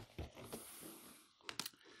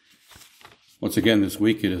Once again this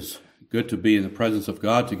week, it is good to be in the presence of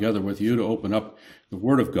God together with you to open up the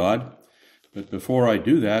Word of God. But before I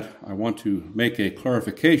do that, I want to make a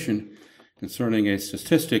clarification concerning a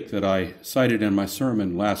statistic that I cited in my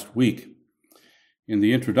sermon last week. In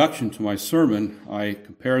the introduction to my sermon, I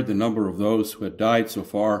compared the number of those who had died so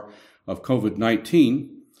far of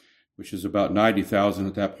COVID-19, which is about 90,000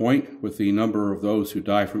 at that point, with the number of those who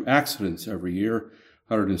die from accidents every year,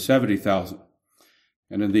 170,000.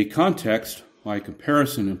 And in the context, my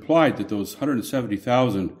comparison implied that those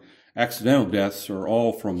 170,000 accidental deaths are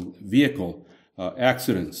all from vehicle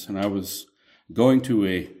accidents. And I was going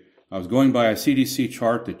by a CDC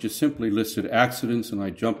chart that just simply listed accidents, and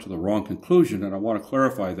I jumped to the wrong conclusion. And I want to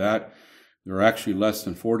clarify that there are actually less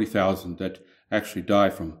than 40,000 that actually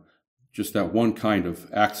die from just that one kind of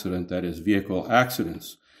accident, that is vehicle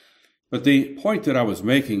accidents. But the point that I was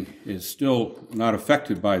making is still not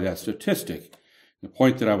affected by that statistic. The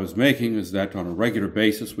point that I was making is that on a regular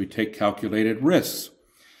basis, we take calculated risks.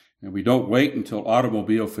 And we don't wait until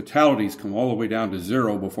automobile fatalities come all the way down to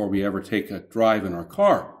zero before we ever take a drive in our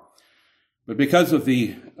car. But because of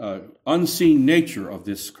the unseen nature of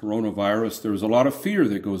this coronavirus, there's a lot of fear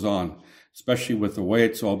that goes on, especially with the way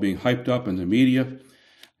it's all being hyped up in the media.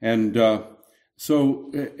 And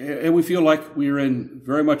we feel like we're in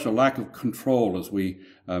very much a lack of control as we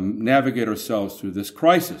navigate ourselves through this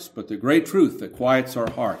crisis. But the great truth that quiets our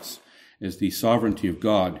hearts is the sovereignty of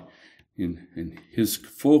God in His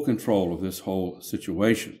full control of this whole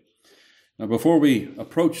situation. Now, before we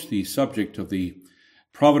approach the subject of the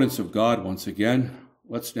providence of God once again,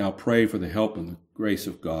 let's now pray for the help and the grace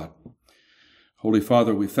of God. Holy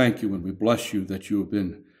Father, we thank you and we bless you that you have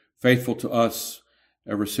been faithful to us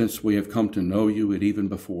ever since we have come to know you and even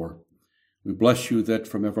before. We bless you that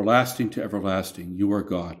from everlasting to everlasting, you are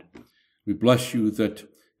God. We bless you that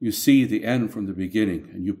you see the end from the beginning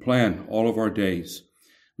and you plan all of our days.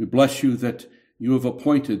 We bless you that you have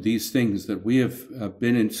appointed these things that we have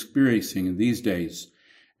been experiencing in these days,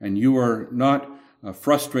 and you are not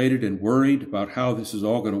frustrated and worried about how this is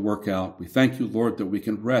all going to work out. We thank you, Lord, that we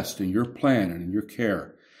can rest in your plan and in your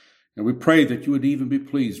care. And we pray that you would even be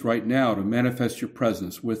pleased right now to manifest your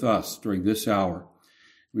presence with us during this hour.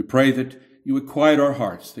 We pray that you would quiet our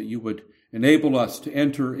hearts, that you would enable us to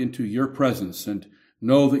enter into your presence and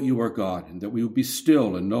know that you are God, and that we would be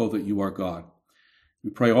still and know that you are God. We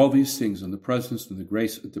pray all these things in the presence and the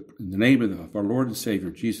grace, in the name of our Lord and Savior,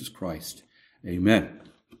 Jesus Christ. Amen.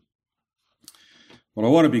 Well, I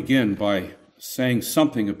want to begin by saying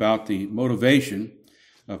something about the motivation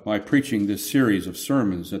of my preaching this series of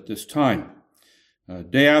sermons at this time.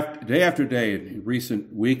 Day after day in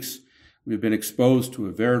recent weeks, we've been exposed to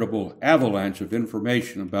a veritable avalanche of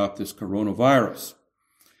information about this coronavirus.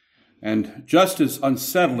 And just as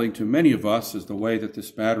unsettling to many of us is the way that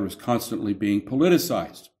this matter is constantly being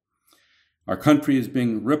politicized. Our country is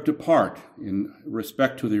being ripped apart in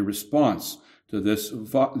respect to the response to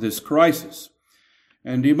this crisis.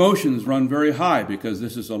 And emotions run very high because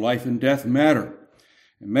this is a life and death matter.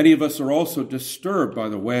 And many of us are also disturbed by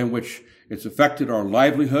the way in which it's affected our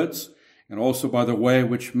livelihoods, and also by the way in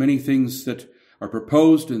which many things that are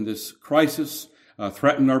proposed in this crisis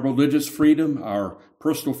threaten our religious freedom, our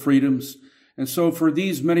personal freedoms. And so for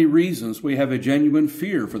these many reasons, we have a genuine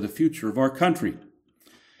fear for the future of our country.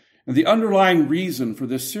 And the underlying reason for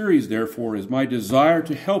this series, therefore, is my desire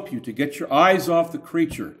to help you to get your eyes off the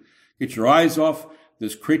creature, get your eyes off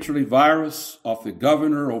this creaturely virus, off the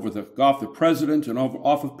governor, off the president, and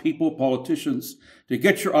off of people, politicians, to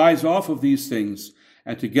get your eyes off of these things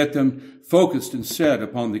and to get them focused instead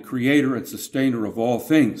upon the creator and sustainer of all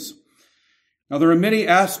things. Now, there are many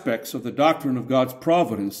aspects of the doctrine of God's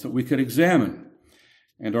providence that we could examine,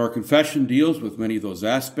 and our confession deals with many of those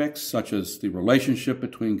aspects, such as the relationship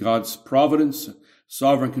between God's providence,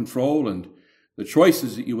 sovereign control, and the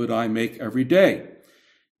choices that you and I make every day.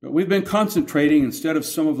 But we've been concentrating, instead of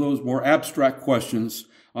some of those more abstract questions,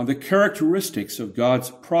 on the characteristics of God's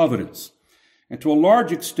providence. And to a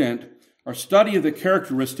large extent, our study of the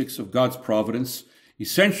characteristics of God's providence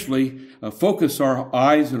essentially focus our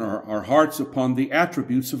eyes and our hearts upon the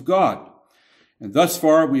attributes of God. And thus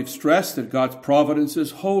far, we've stressed that God's providence is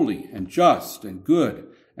holy and just and good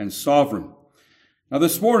and sovereign. Now,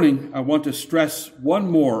 this morning, I want to stress one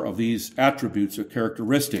more of these attributes or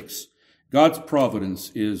characteristics. God's providence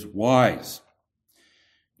is wise.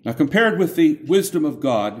 Now, compared with the wisdom of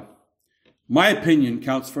God, my opinion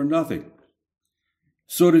counts for nothing.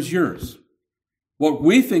 So does yours. What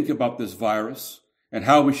we think about this virus and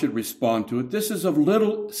how we should respond to it, this is of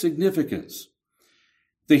little significance.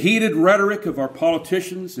 The heated rhetoric of our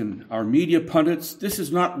politicians and our media pundits, this is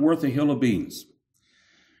not worth a hill of beans.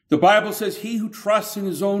 The Bible says, he who trusts in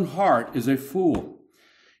his own heart is a fool.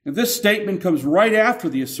 And this statement comes right after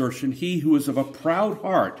the assertion, he who is of a proud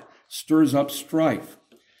heart stirs up strife.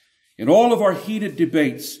 In all of our heated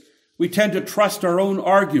debates, we tend to trust our own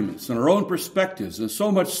arguments and our own perspectives, and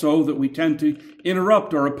so much so that we tend to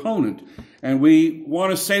interrupt our opponent, and we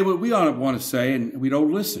want to say what we want to say, and we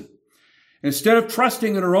don't listen. Instead of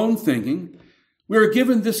trusting in our own thinking, we are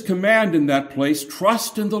given this command in that place,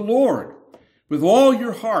 trust in the Lord with all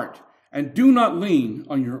your heart, and do not lean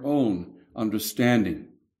on your own understanding.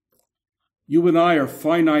 You and I are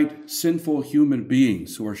finite, sinful human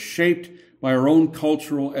beings who are shaped by our own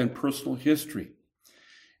cultural and personal history.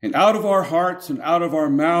 And out of our hearts and out of our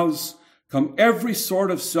mouths come every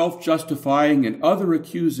sort of self-justifying and other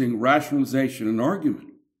accusing rationalization and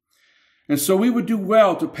argument. And so we would do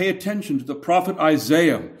well to pay attention to the prophet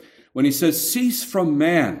Isaiah when he says, cease from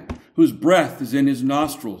man, whose breath is in his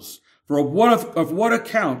nostrils, for of what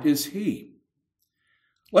account is he?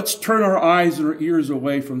 Let's turn our eyes and our ears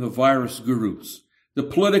away from the virus gurus, the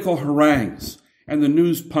political harangues, and the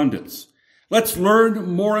news pundits. Let's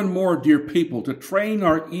learn more and more, dear people, to train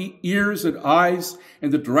our ears and eyes in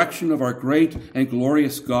the direction of our great and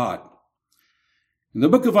glorious God. In the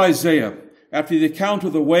book of Isaiah, after the account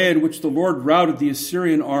of the way in which the Lord routed the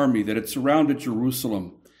Assyrian army that had surrounded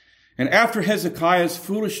Jerusalem, and after Hezekiah's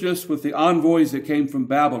foolishness with the envoys that came from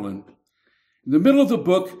Babylon, in the middle of the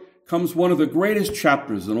book comes one of the greatest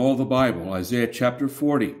chapters in all the Bible, Isaiah chapter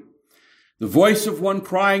 40. The voice of one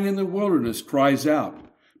crying in the wilderness cries out,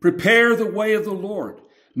 prepare the way of the Lord,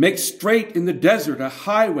 make straight in the desert a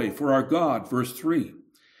highway for our God, verse 3.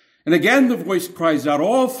 And again the voice cries out,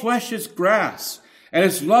 all flesh is grass, and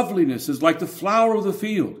its loveliness is like the flower of the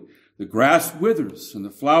field. The grass withers and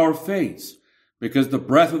the flower fades, because the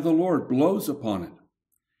breath of the Lord blows upon it.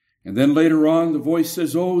 And then later on, the voice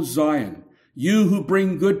says, O Zion, you who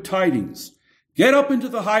bring good tidings, get up into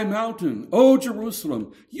the high mountain. O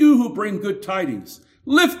Jerusalem, you who bring good tidings,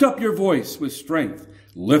 lift up your voice with strength.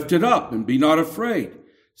 Lift it up and be not afraid.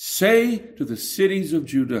 Say to the cities of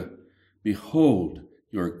Judah, behold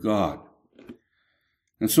your God.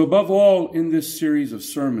 And so above all in this series of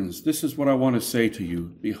sermons, this is what I want to say to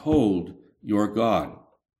you. Behold your God.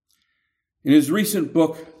 In his recent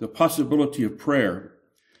book, The Possibility of Prayer,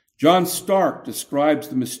 John Stark describes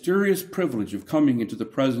the mysterious privilege of coming into the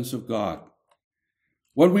presence of God.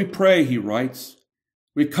 When we pray, he writes,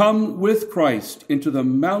 we come with Christ into the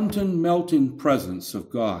mountain-melting presence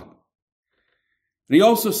of God. And he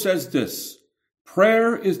also says this,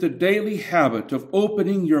 prayer is the daily habit of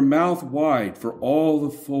opening your mouth wide for all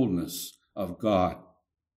the fullness of God.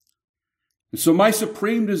 And so my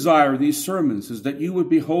supreme desire in these sermons is that you would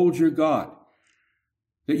behold your God,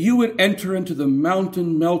 that you would enter into the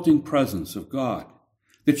mountain-melting presence of God,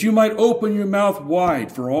 that you might open your mouth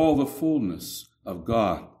wide for all the fullness of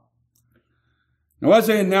God. Now,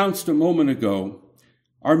 as I announced a moment ago,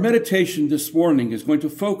 our meditation this morning is going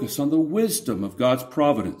to focus on the wisdom of God's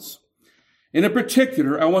providence. And in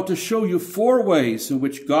particular, I want to show you 4 ways in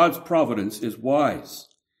which God's providence is wise.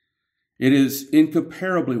 It is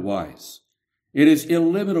incomparably wise. It is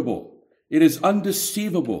illimitable. It is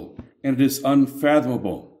undeceivable. And it is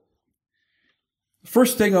unfathomable. The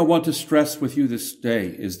first thing I want to stress with you this day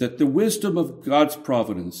is that the wisdom of God's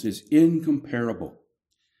providence is incomparable.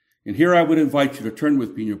 And here I would invite you to turn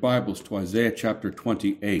with me in your Bibles to Isaiah chapter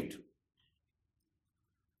 28.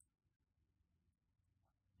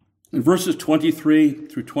 In verses 23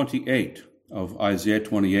 through 28 of Isaiah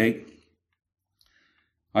 28,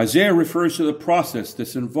 Isaiah refers to the process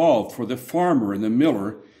that's involved for the farmer and the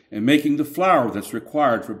miller in making the flour that's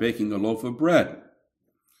required for baking a loaf of bread.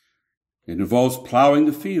 It involves plowing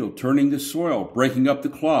the field, turning the soil, breaking up the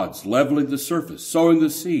clods, leveling the surface, sowing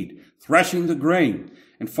the seed, threshing the grain,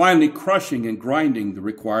 and finally crushing and grinding the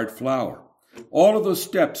required flour. All of those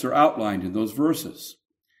steps are outlined in those verses.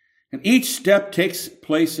 And each step takes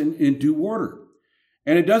place in due order.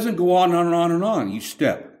 And it doesn't go on and on and on, each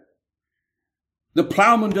step. The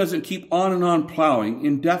plowman doesn't keep on and on plowing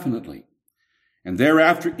indefinitely. And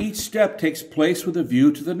thereafter, each step takes place with a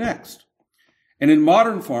view to the next. And in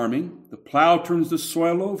modern farming, the plow turns the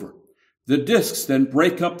soil over. The discs then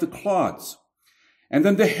break up the clods. And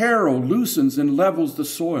then the harrow loosens and levels the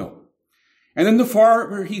soil. And then the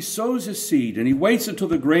farmer, he sows his seed, and he waits until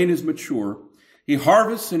the grain is mature. He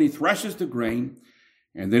harvests and he threshes the grain,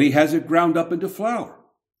 and then he has it ground up into flour.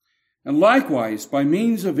 And likewise, by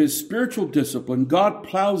means of his spiritual discipline, God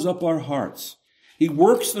plows up our hearts. He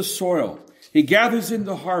works the soil. He gathers in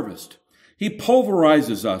the harvest. He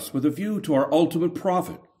pulverizes us with a view to our ultimate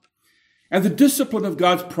profit. And the discipline of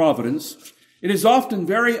God's providence It is often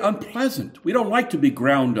very unpleasant. We don't like to be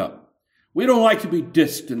ground up. We don't like to be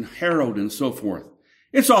disked and harrowed and so forth.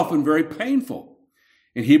 It's often very painful.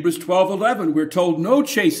 In Hebrews 12:11, we're told no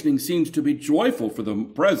chastening seems to be joyful for the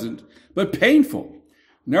present, but painful.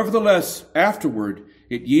 Nevertheless, afterward,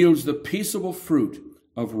 it yields the peaceable fruit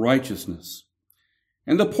of righteousness.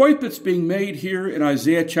 And the point that's being made here in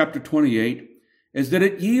Isaiah chapter 28 is that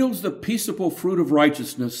it yields the peaceable fruit of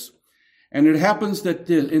righteousness. And it happens that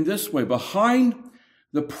in this way, behind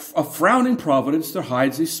a frowning providence, there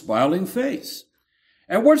hides a smiling face.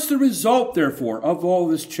 And what's the result, therefore, of all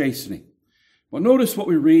this chastening? Well, notice what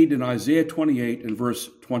we read in Isaiah 28 and verse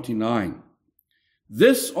 29.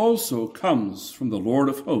 This also comes from the Lord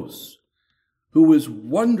of hosts, who is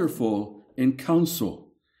wonderful in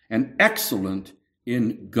counsel and excellent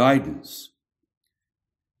in guidance.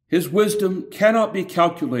 His wisdom cannot be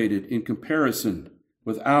calculated in comparison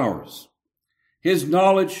with ours. His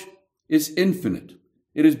knowledge is infinite.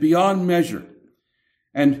 It is beyond measure.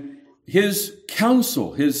 And his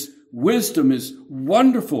counsel, his wisdom is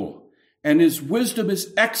wonderful, and his wisdom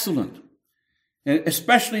is excellent. And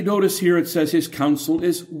especially notice here it says his counsel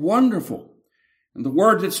is wonderful. And the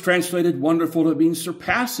word that's translated wonderful, it means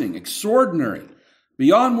surpassing, extraordinary,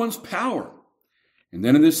 beyond one's power. And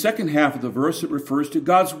then in the second half of the verse, it refers to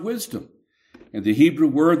God's wisdom. And the Hebrew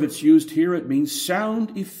word that's used here, it means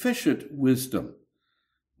sound, efficient wisdom.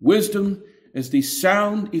 Wisdom is the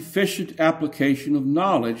sound, efficient application of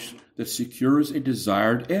knowledge that secures a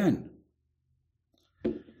desired end.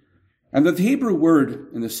 And the Hebrew word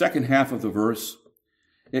in the second half of the verse,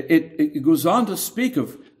 it goes on to speak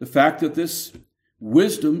of the fact that this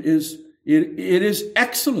wisdom is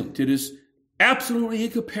excellent. It is absolutely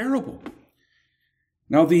incomparable.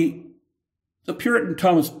 Now, the Puritan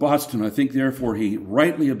Thomas Boston, I think, therefore, he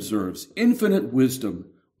rightly observes, infinite wisdom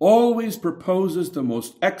always proposes the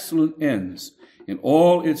most excellent ends in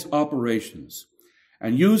all its operations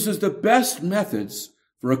and uses the best methods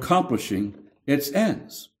for accomplishing its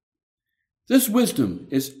ends. This wisdom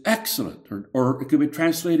is excellent, or it could be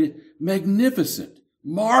translated magnificent,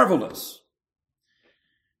 marvelous.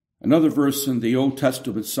 Another verse in the Old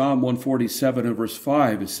Testament, Psalm 147 and verse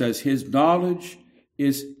 5, it says, his knowledge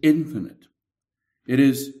is infinite. It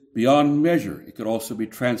is beyond measure. It could also be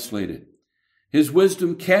translated. His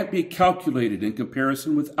wisdom can't be calculated in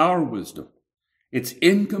comparison with our wisdom. It's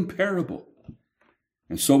incomparable.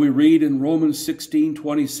 And so we read in Romans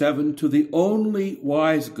 16:27, to the only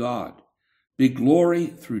wise God be glory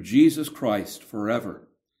through Jesus Christ forever.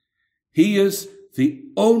 He is the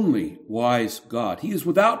only wise God. He is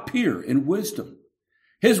without peer in wisdom.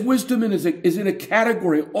 His wisdom is in a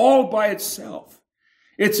category all by itself.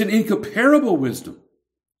 It's an incomparable wisdom.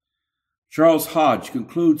 Charles Hodge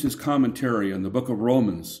concludes his commentary on the book of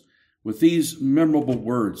Romans with these memorable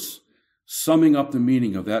words, summing up the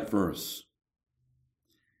meaning of that verse.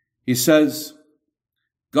 He says,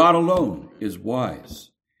 God alone is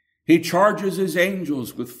wise. He charges his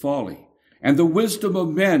angels with folly, and the wisdom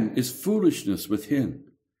of men is foolishness with him.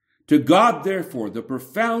 To God, therefore, the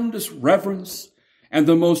profoundest reverence and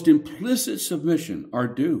the most implicit submission are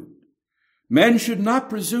due. Men should not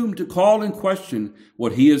presume to call in question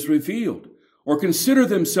what he has revealed, or consider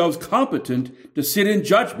themselves competent to sit in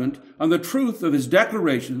judgment on the truth of his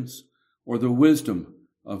declarations or the wisdom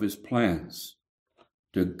of his plans.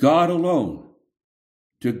 To God alone,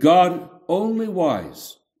 to God only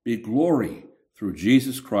wise, be glory through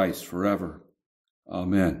Jesus Christ forever.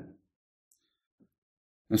 Amen.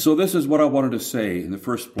 And so this is what I wanted to say in the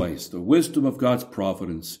first place. The wisdom of God's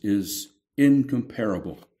providence is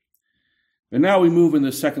incomparable. And now we move in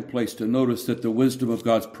the second place to notice that the wisdom of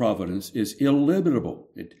God's providence is illimitable.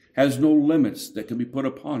 It has no limits that can be put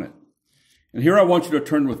upon it. And here I want you to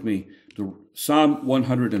turn with me to Psalm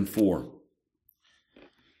 104.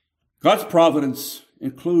 God's providence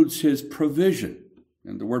includes his provision.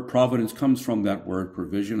 And the word providence comes from that word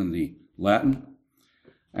provision in the Latin.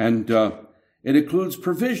 And it includes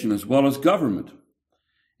provision as well as government.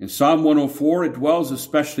 In Psalm 104, it dwells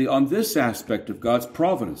especially on this aspect of God's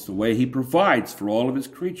providence, the way he provides for all of his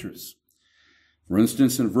creatures. For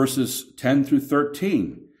instance, in verses 10 through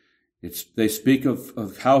 13, they speak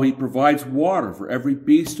of how he provides water for every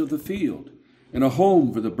beast of the field and a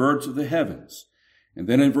home for the birds of the heavens. And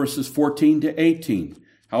then in verses 14 to 18,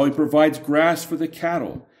 how he provides grass for the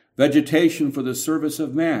cattle, vegetation for the service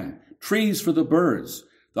of man, trees for the birds,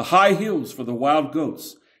 the high hills for the wild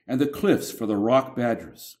goats, and the cliffs for the rock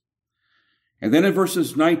badgers. And then in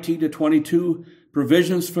verses 19 to 22,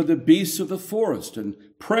 provisions for the beasts of the forest and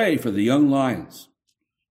prey for the young lions.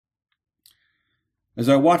 As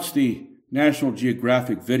I watch the National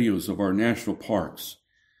Geographic videos of our national parks,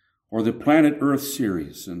 or the Planet Earth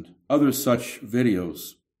series and other such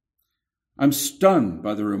videos, I'm stunned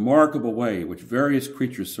by the remarkable way in which various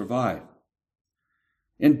creatures survive.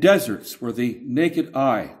 In deserts where the naked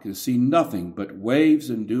eye can see nothing but waves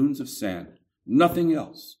and dunes of sand, nothing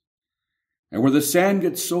else, and where the sand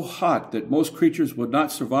gets so hot that most creatures would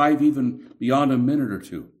not survive even beyond a minute or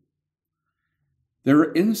two. There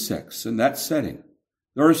are insects in that setting.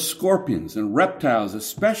 There are scorpions and reptiles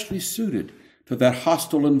especially suited to that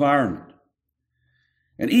hostile environment.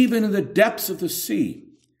 And even in the depths of the sea,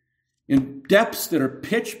 in depths that are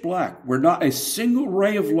pitch black, where not a single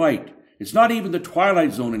ray of light, it's not even the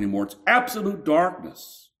twilight zone anymore, it's absolute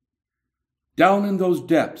darkness. Down in those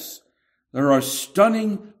depths, there are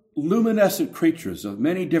stunning luminescent creatures of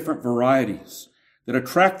many different varieties that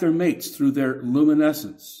attract their mates through their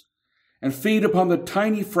luminescence and feed upon the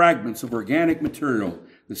tiny fragments of organic material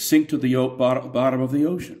that sink to the bottom of the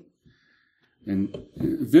ocean. And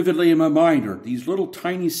vividly in my mind are these little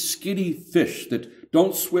tiny skinny fish that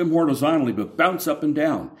don't swim horizontally but bounce up and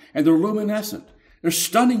down, and they're luminescent. They're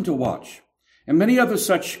stunning to watch, and many other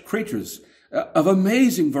such creatures of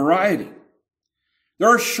amazing variety. There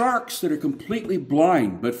are sharks that are completely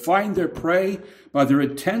blind but find their prey by their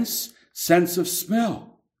intense sense of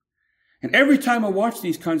smell. And every time I watch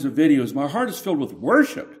these kinds of videos, my heart is filled with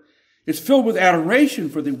worship. It's filled with adoration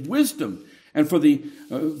for the wisdom and for the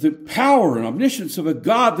power and omniscience of a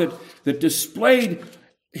God that displayed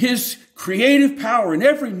his creative power in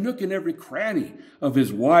every nook and every cranny of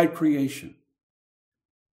his wide creation.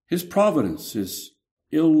 His providence is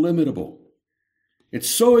illimitable. It's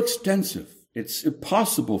so extensive, it's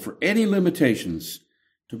impossible for any limitations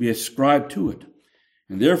to be ascribed to it.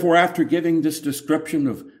 And therefore, after giving this description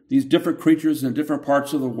of these different creatures in different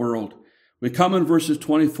parts of the world, we come in verses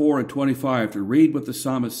 24 and 25 to read what the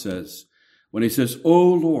psalmist says when he says,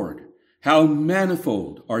 "O Lord, how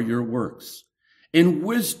manifold are your works. In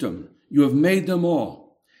wisdom you have made them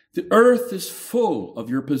all. The earth is full of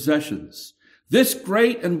your possessions. This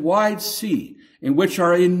great and wide sea, in which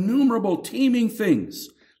are innumerable teeming things,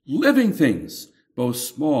 living things, both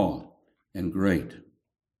small and great."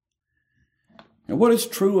 And what is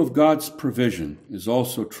true of God's provision is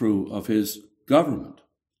also true of his government.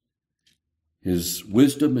 His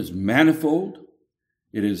wisdom is manifold.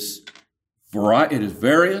 It is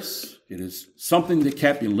various. It is something that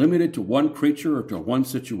can't be limited to one creature or to one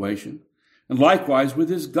situation. And likewise with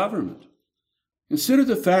his government. Consider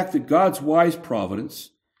the fact that God's wise providence,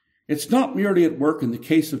 it's not merely at work in the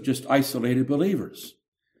case of just isolated believers.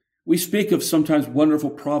 We speak of sometimes wonderful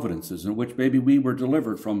providences in which maybe we were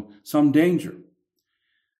delivered from some danger.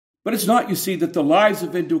 But it's not, you see, that the lives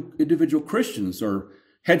of individual Christians are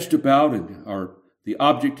hedged about and are the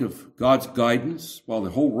object of God's guidance while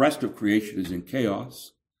the whole rest of creation is in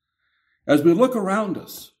chaos. As we look around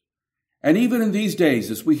us, and even in these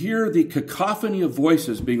days, as we hear the cacophony of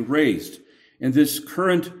voices being raised in this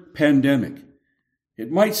current pandemic,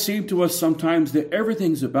 it might seem to us sometimes that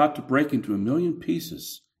everything's about to break into a million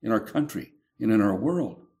pieces in our country and in our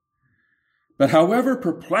world. But however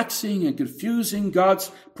perplexing and confusing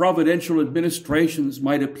God's providential administrations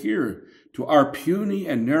might appear to our puny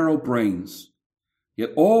and narrow brains,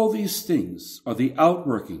 yet all these things are the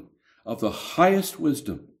outworking of the highest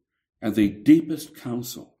wisdom and the deepest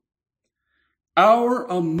counsel. Our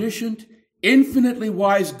omniscient, infinitely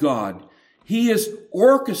wise God, he is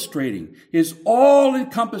orchestrating his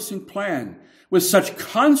all-encompassing plan with such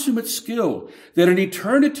consummate skill that in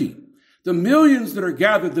eternity, the millions that are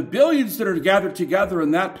gathered, the billions that are gathered together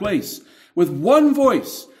in that place, with one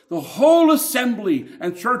voice, the whole assembly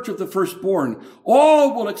and church of the firstborn,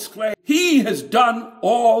 all will exclaim, "He has done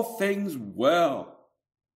all things well."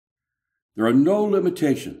 There are no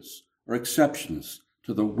limitations or exceptions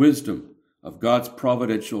to the wisdom of God's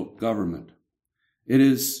providential government. It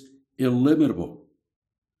is illimitable.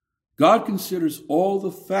 God considers all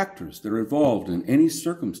the factors that are involved in any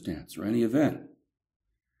circumstance or any event.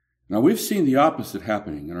 Now, we've seen the opposite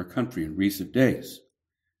happening in our country in recent days.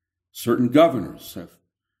 Certain governors have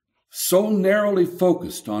so narrowly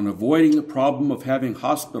focused on avoiding the problem of having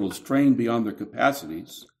hospitals strained beyond their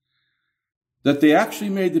capacities that they actually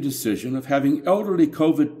made the decision of having elderly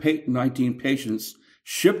COVID-19 patients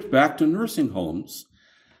shipped back to nursing homes,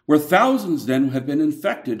 where thousands then have been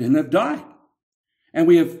infected and have died. And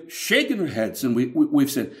we have shaken our heads and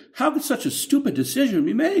we've said, how could such a stupid decision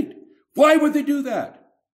be made? Why would they do that?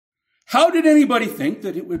 How did anybody think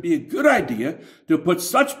that it would be a good idea to put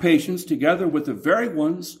such patients together with the very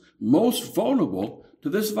ones most vulnerable to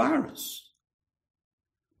this virus?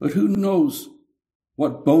 But who knows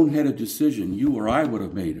what boneheaded decision you or I would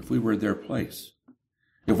have made if we were in their place?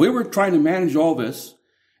 If we were trying to manage all this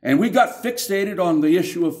and we got fixated on the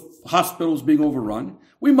issue of hospitals being overrun,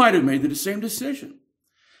 we might have made the same decision.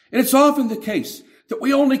 And it's often the case that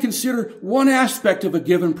we only consider one aspect of a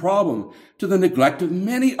given problem to the neglect of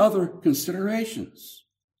many other considerations.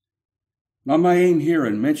 Now, my aim here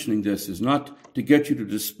in mentioning this is not to get you to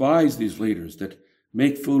despise these leaders that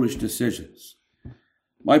make foolish decisions.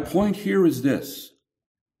 My point here is this: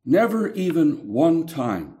 never even one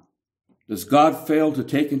time does God fail to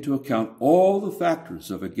take into account all the factors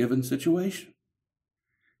of a given situation.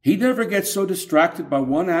 He never gets so distracted by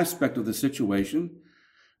one aspect of the situation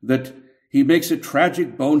that he makes a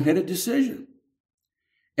tragic, boneheaded decision.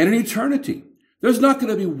 And in eternity, there's not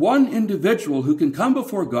going to be one individual who can come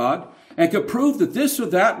before God and can prove that this or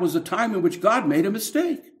that was a time in which God made a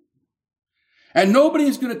mistake. And nobody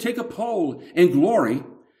is going to take a poll in glory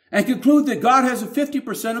and conclude that God has a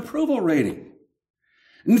 50% approval rating.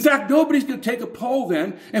 In fact, nobody's going to take a poll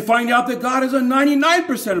then and find out that God has a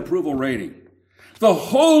 99% approval rating. The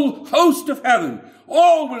whole host of heaven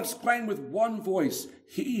all will exclaim with one voice,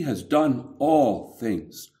 "He has done all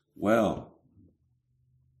things well."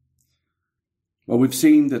 Well, we've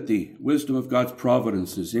seen that the wisdom of God's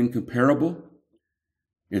providence is incomparable.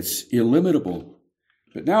 It's illimitable.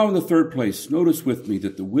 But now in the third place, notice with me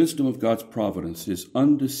that the wisdom of God's providence is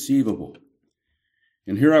undeceivable.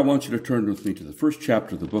 And here I want you to turn with me to the first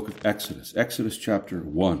chapter of the book of Exodus, Exodus chapter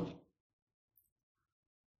 1.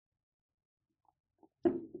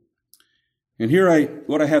 And here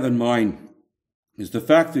what I have in mind is the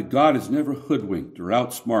fact that God is never hoodwinked or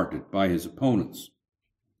outsmarted by his opponents.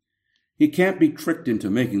 He can't be tricked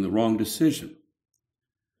into making the wrong decision.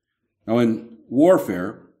 Now, in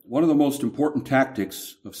warfare, one of the most important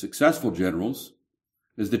tactics of successful generals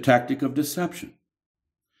is the tactic of deception.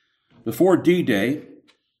 Before D-Day,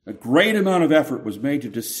 a great amount of effort was made to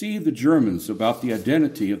deceive the Germans about the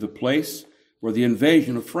identity of the place where the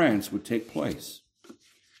invasion of France would take place.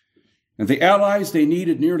 And the Allies, they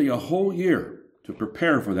needed nearly a whole year to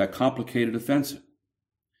prepare for that complicated offensive.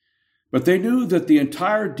 But they knew that the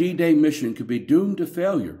entire D-Day mission could be doomed to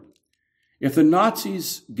failure if the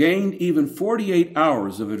Nazis gained even 48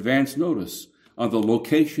 hours of advance notice on the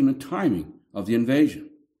location and timing of the invasion.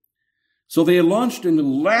 So they launched an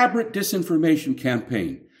elaborate disinformation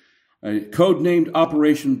campaign, codenamed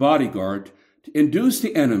Operation Bodyguard, to induce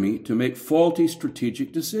the enemy to make faulty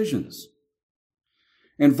strategic decisions.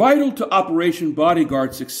 And vital to Operation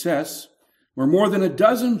Bodyguard's success were more than a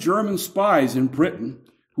dozen German spies in Britain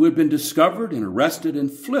who had been discovered and arrested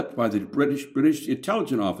and flipped by the British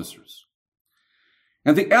intelligence officers.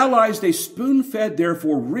 And the Allies, they spoon-fed,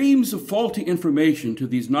 therefore, reams of faulty information to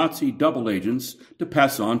these Nazi double agents to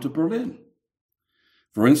pass on to Berlin.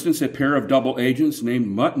 For instance, a pair of double agents named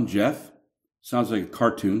Mutt and Jeff, sounds like a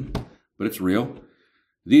cartoon, but it's real.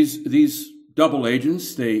 These double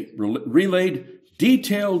agents, they relayed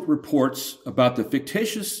detailed reports about the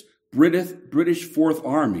fictitious British Fourth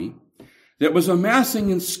Army that was amassing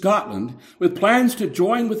in Scotland with plans to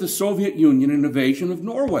join with the Soviet Union in invasion of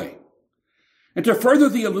Norway. And to further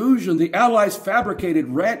the illusion, the Allies fabricated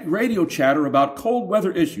radio chatter about cold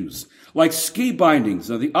weather issues like ski bindings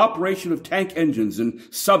and the operation of tank engines in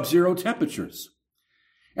sub-zero temperatures.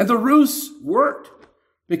 And the ruse worked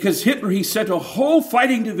because Hitler, he sent a whole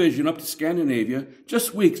fighting division up to Scandinavia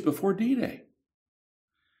just weeks before D-Day.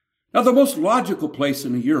 Now, the most logical place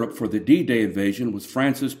in Europe for the D-Day invasion was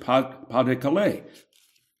France's Pas-de-Calais.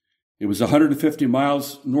 It was 150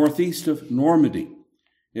 miles northeast of Normandy.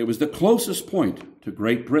 It was the closest point to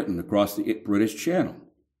Great Britain across the British Channel.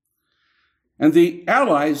 And the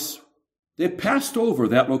Allies, they passed over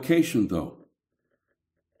that location, though.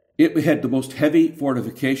 It had the most heavy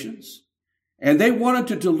fortifications, and they wanted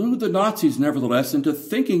to delude the Nazis, nevertheless, into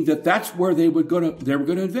thinking that that's where they were going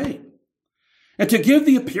to invade. And to give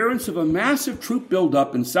the appearance of a massive troop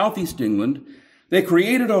buildup in southeast England, they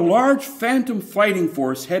created a large phantom fighting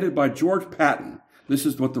force headed by George Patton. This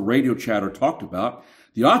is what the radio chatter talked about.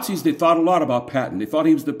 The Nazis, they thought a lot about Patton. They thought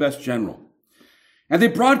he was the best general. And they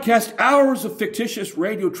broadcast hours of fictitious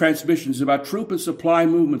radio transmissions about troop and supply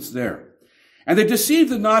movements there. And they deceived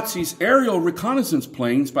the Nazis' aerial reconnaissance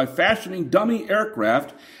planes by fashioning dummy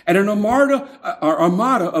aircraft and an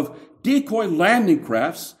armada of decoy landing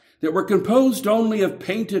crafts that were composed only of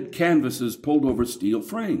painted canvases pulled over steel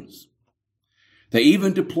frames. They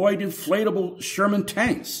even deployed inflatable Sherman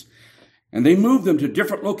tanks, and they moved them to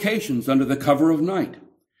different locations under the cover of night.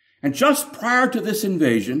 And just prior to this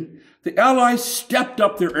invasion, the Allies stepped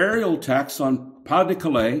up their aerial attacks on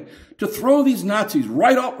Pas-de-Calais to throw these Nazis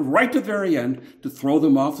right to the very end, to throw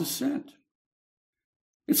them off the scent.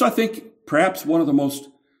 It's, I think, perhaps one of the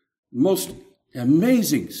most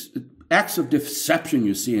amazing acts of deception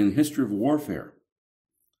you see in the history of warfare.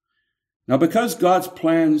 Now, because God's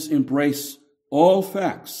plans embrace all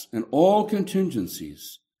facts and all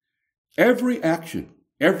contingencies, every action,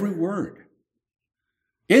 every word,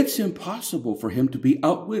 it's impossible for him to be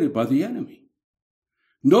outwitted by the enemy.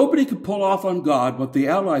 Nobody could pull off on God what the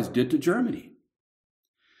Allies did to Germany.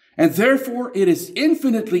 And therefore, it is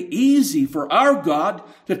infinitely easy for our God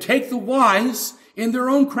to take the wise in their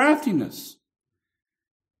own craftiness.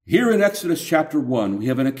 Here in Exodus chapter 1, we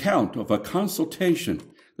have an account of a consultation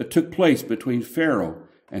that took place between Pharaoh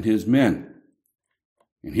and his men.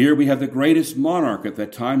 And here we have the greatest monarch at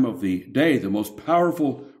that time of the day, the most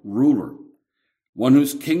powerful ruler, one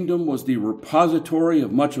whose kingdom was the repository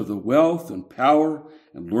of much of the wealth and power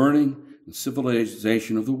and learning and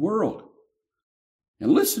civilization of the world.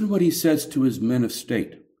 And listen what he says to his men of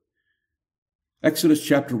state. Exodus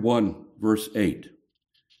chapter 1, verse 8.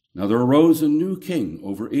 Now there arose a new king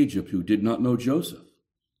over Egypt who did not know Joseph.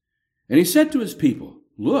 And he said to his people,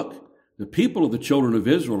 Look, the people of the children of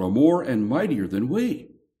Israel are more and mightier than we.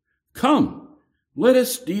 Come, let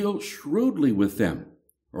us deal shrewdly with them,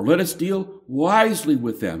 or let us deal wisely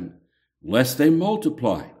with them, lest they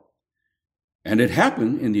multiply. And it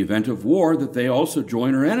happened in the event of war that they also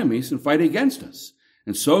join our enemies and fight against us,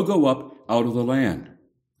 and so go up out of the land.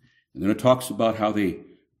 And then it talks about how they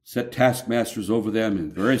set taskmasters over them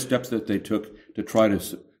and various steps that they took to try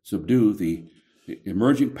to subdue the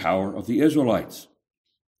emerging power of the Israelites.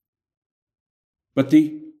 But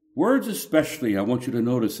the words especially I want you to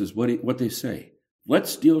notice is what they say.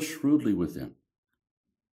 Let's deal shrewdly with them.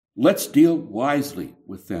 Let's deal wisely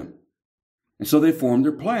with them. And so they form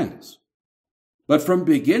their plans. But from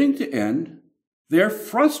beginning to end, they're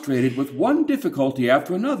frustrated with one difficulty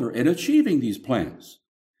after another in achieving these plans.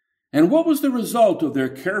 And what was the result of their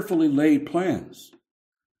carefully laid plans?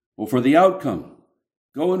 Well, for the outcome,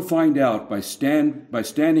 go and find out by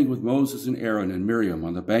standing with Moses and Aaron and Miriam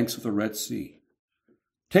on the banks of the Red Sea.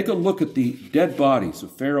 Take a look at the dead bodies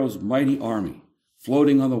of Pharaoh's mighty army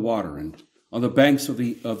floating on the water and on the banks of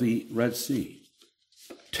the Red Sea.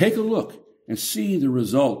 Take a look and see the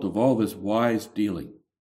result of all this wise dealing.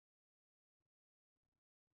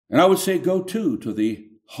 And I would say go to the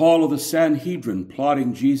hall of the Sanhedrin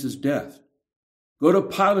plotting Jesus' death. Go to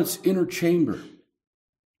Pilate's inner chamber,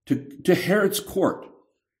 to Herod's court,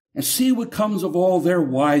 and see what comes of all their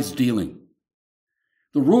wise dealing.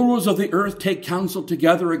 The rulers of the earth take counsel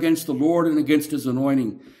together against the Lord and against his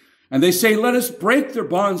anointing. And they say, let us break their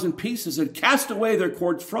bonds in pieces and cast away their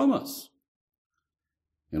cords from us.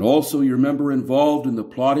 And also, you remember, involved in the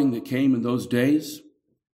plotting that came in those days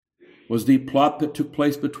was the plot that took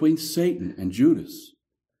place between Satan and Judas,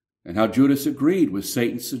 and how Judas agreed with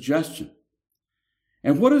Satan's suggestion.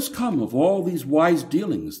 And what has come of all these wise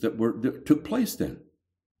dealings that took place then?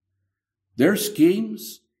 Their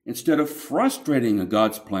schemes, instead of frustrating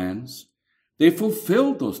God's plans, they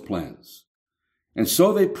fulfilled those plans. And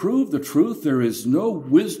so they proved the truth. There is no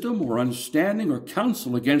wisdom or understanding or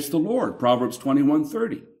counsel against the Lord. Proverbs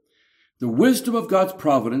 21:30. The wisdom of God's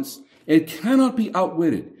providence, it cannot be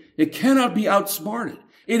outwitted. It cannot be outsmarted.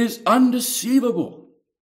 It is undeceivable.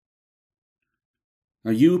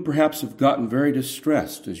 Now you perhaps have gotten very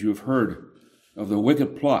distressed as you have heard of the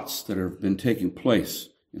wicked plots that have been taking place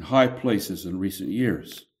in high places in recent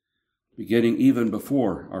years, beginning even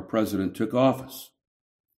before our president took office.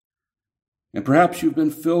 And perhaps you've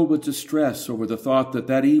been filled with distress over the thought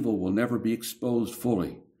that evil will never be exposed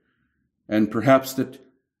fully, and perhaps that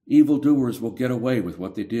evildoers will get away with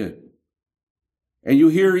what they did. And you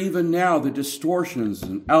hear even now the distortions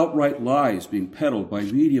and outright lies being peddled by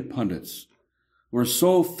media pundits who are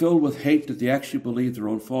so filled with hate that they actually believe their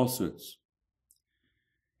own falsehoods.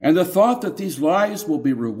 And the thought that these lies will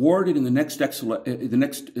be rewarded in the next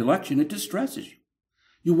election, it distresses you.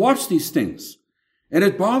 You watch these things, and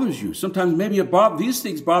it bothers you. Sometimes maybe these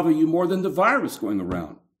things bother you more than the virus going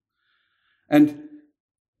around. And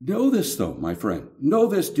know this, though, my friend. Know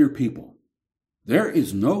this, dear people. There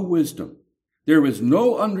is no wisdom. There is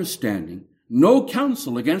no understanding, no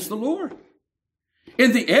counsel against the Lord.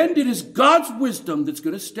 In the end, it is God's wisdom that's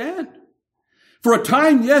going to stand. For a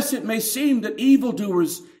time, yes, it may seem that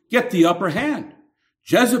evildoers get the upper hand.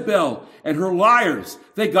 Jezebel and her liars,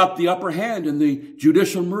 they got the upper hand in the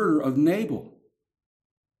judicial murder of Nabal.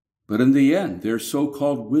 But in the end, their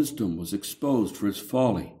so-called wisdom was exposed for its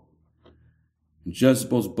folly. And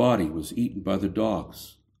Jezebel's body was eaten by the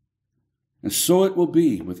dogs. And so it will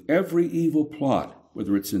be with every evil plot,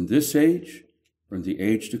 whether it's in this age or in the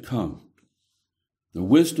age to come. The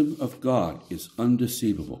wisdom of God is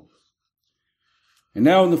undeceivable. And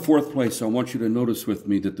now in the fourth place, I want you to notice with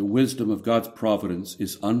me that the wisdom of God's providence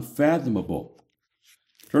is unfathomable.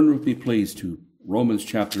 Turn with me, please, to Romans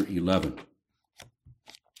chapter 11.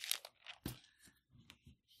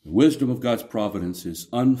 The wisdom of God's providence is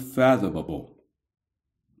unfathomable.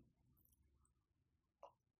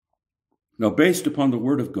 Now, based upon the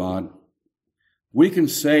Word of God, we can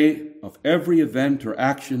say of every event or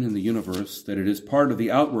action in the universe that it is part of the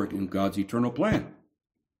outworking of God's eternal plan.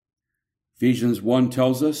 Ephesians 1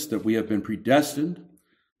 tells us that we have been predestined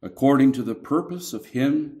according to the purpose of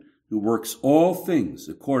Him who works all things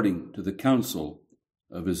according to the counsel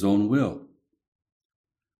of His own will.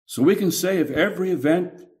 So we can say of every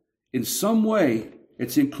event, in some way,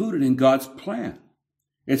 it's included in God's plan.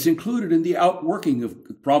 It's included in the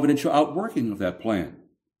providential outworking of that plan.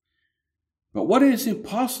 But what is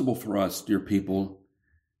impossible for us, dear people,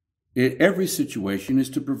 in every situation is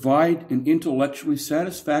to provide an intellectually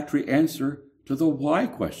satisfactory answer to the why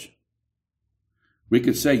question. We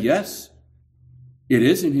could say, yes, it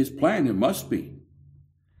is in His plan, it must be.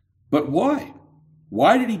 But why?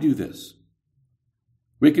 Why did He do this?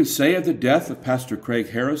 We can say of the death of Pastor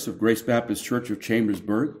Craig Harris of Grace Baptist Church of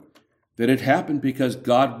Chambersburg that it happened because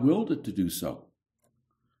God willed it to do so.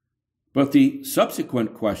 But the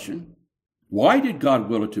subsequent question, why did God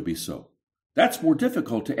will it to be so? That's more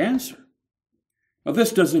difficult to answer. Now,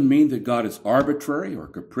 this doesn't mean that God is arbitrary or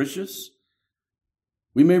capricious.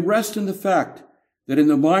 We may rest in the fact that in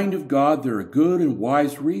the mind of God there are good and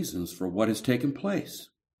wise reasons for what has taken place.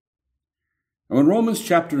 Now, in Romans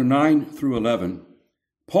chapter 9 through 11,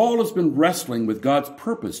 Paul has been wrestling with God's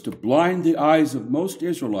purpose to blind the eyes of most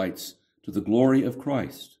Israelites to the glory of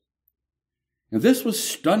Christ. And this was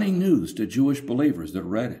stunning news to Jewish believers that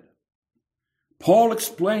read it. Paul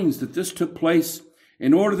explains that this took place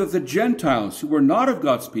in order that the Gentiles who were not of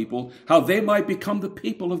God's people, how they might become the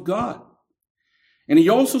people of God. And he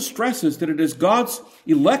also stresses that it is God's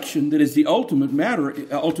election that is the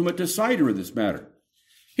ultimate decider in this matter.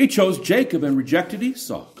 He chose Jacob and rejected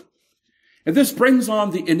Esau. And this brings on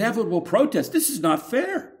the inevitable protest. This is not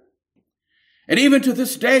fair. And even to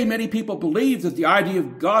this day, many people believe that the idea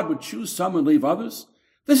of God would choose some and leave others.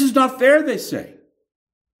 This is not fair, they say.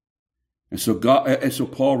 And so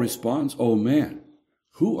Paul responds, oh man,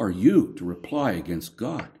 who are you to reply against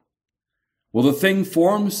God? Will the thing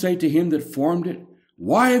formed say to him that formed it,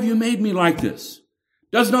 why have you made me like this?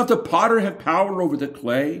 Does not the potter have power over the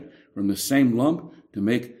clay from the same lump to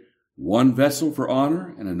make one vessel for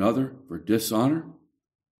honor and another for dishonor?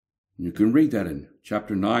 And you can read that in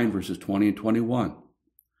chapter 9, verses 20 and 21.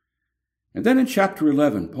 And then in chapter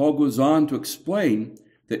 11, Paul goes on to explain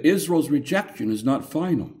that Israel's rejection is not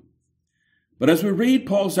final. But as we read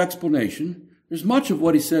Paul's explanation, there's much of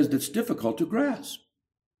what he says that's difficult to grasp.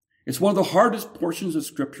 It's one of the hardest portions of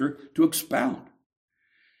Scripture to expound.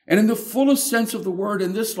 And in the fullest sense of the word,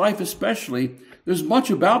 in this life especially, there's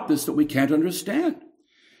much about this that we can't understand.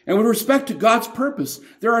 And with respect to God's purpose,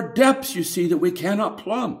 there are depths, you see, that we cannot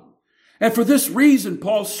plumb. And for this reason,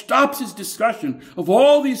 Paul stops his discussion of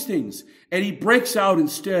all these things, and he breaks out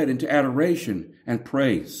instead into adoration and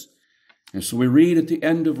praise. And so we read at the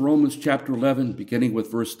end of Romans chapter 11, beginning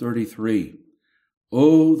with verse 33,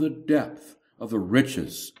 oh, the depth of the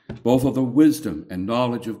riches, both of the wisdom and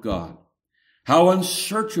knowledge of God. How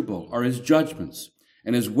unsearchable are His judgments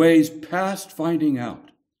and His ways past finding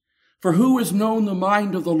out. For who has known the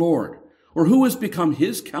mind of the Lord, or who has become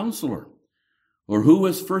His counselor, or who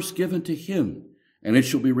has first given to Him, and it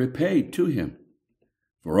shall be repaid to Him?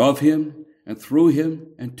 For of Him, and through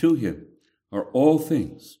Him, and to Him are all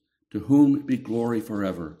things, to whom be glory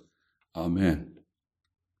forever. Amen.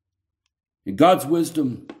 In God's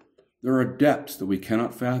wisdom, there are depths that we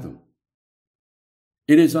cannot fathom.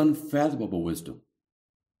 It is unfathomable wisdom.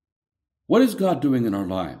 What is God doing in our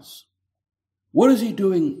lives? What is He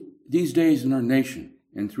doing these days in our nation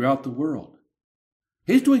and throughout the world?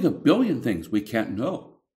 He's doing 1 billion things we can't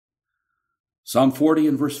know. Psalm 40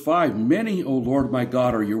 and verse 5, many, O Lord my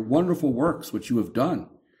God, are your wonderful works which you have done,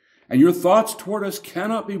 and your thoughts toward us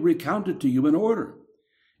cannot be recounted to you in order.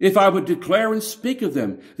 If I would declare and speak of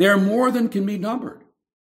them, they are more than can be numbered.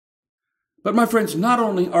 But my friends, not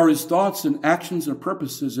only are His thoughts and actions and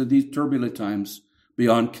purposes in these turbulent times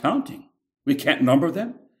beyond counting, we can't number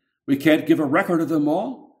them, we can't give a record of them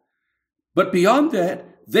all, but beyond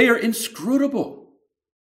that, they are inscrutable.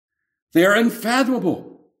 They are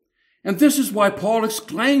unfathomable. And this is why Paul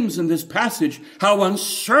exclaims in this passage, how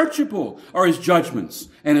unsearchable are His judgments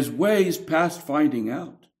and His ways past finding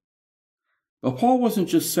out. But Paul wasn't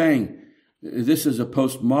just saying this is a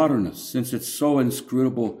postmodernist, since it's so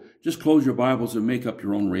inscrutable, just close your Bibles and make up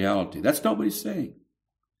your own reality. That's not what he's saying.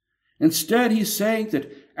 Instead, he's saying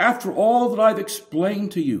that after all that I've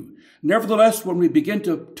explained to you, nevertheless, when we begin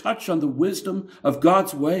to touch on the wisdom of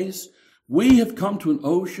God's ways, we have come to an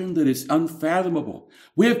ocean that is unfathomable.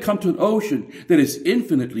 We have come to an ocean that is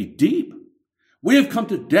infinitely deep. We have come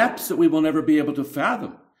to depths that we will never be able to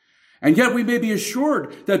fathom. And yet we may be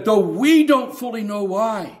assured that though we don't fully know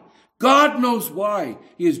why, God knows why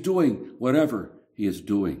he is doing whatever he is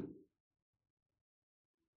doing.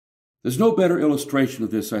 There's no better illustration of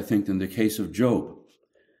this, I think, than the case of Job.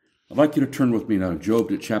 I'd like you to turn with me now, Job,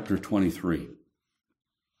 to chapter 23.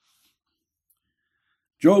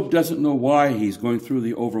 Job doesn't know why he's going through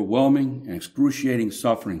the overwhelming and excruciating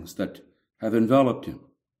sufferings that have enveloped him.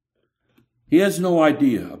 He has no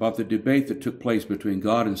idea about the debate that took place between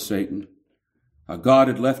God and Satan, how God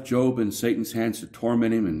had left Job in Satan's hands to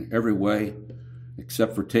torment him in every way,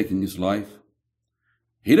 except for taking his life.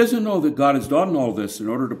 He doesn't know that God has done all this in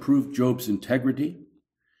order to prove Job's integrity.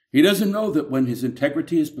 He doesn't know that when his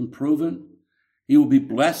integrity has been proven, he will be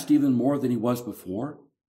blessed even more than he was before.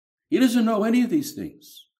 He doesn't know any of these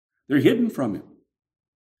things. They're hidden from him.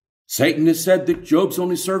 Satan has said that Job's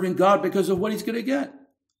only serving God because of what he's going to get.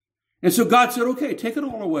 And so God said, okay, take it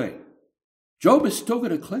all away. Job is still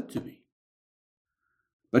going to cling to me.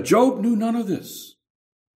 But Job knew none of this.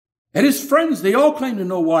 And his friends, they all claimed to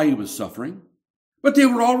know why he was suffering, but they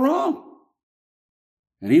were all wrong.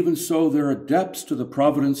 And even so, there are depths to the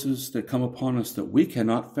providences that come upon us that we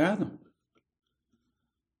cannot fathom.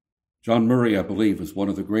 John Murray, I believe, was one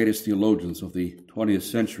of the greatest theologians of the 20th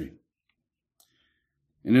century.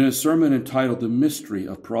 And in a sermon entitled The Mystery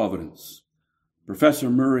of Providence, Professor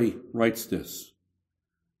Murray writes this: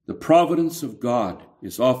 the providence of God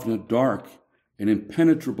is often a dark and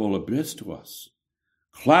impenetrable abyss to us.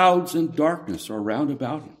 Clouds and darkness are round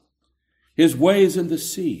about him. His way is in the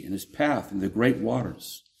sea, and his path in the great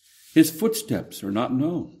waters. His footsteps are not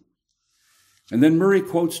known. And then Murray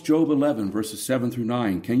quotes Job 11, verses 7 through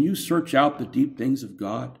 9. Can you search out the deep things of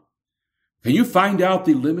God? Can you find out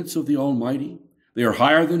the limits of the Almighty? They are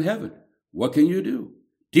higher than heaven. What can you do?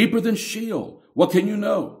 Deeper than Sheol. What can you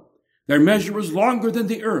know? Their measure is longer than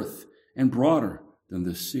the earth and broader than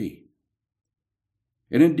the sea.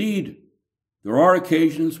 And indeed, there are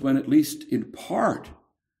occasions when, at least in part,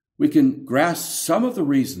 we can grasp some of the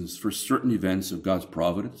reasons for certain events of God's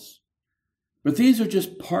providence. But these are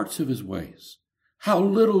just parts of his ways. How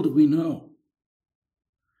little do we know?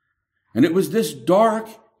 And it was this dark,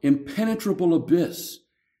 impenetrable abyss.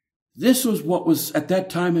 This was what was at that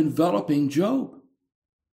time enveloping Job.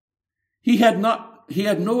 He had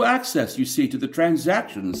no access, you see, to the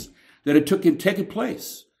transactions that had taken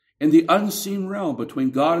place in the unseen realm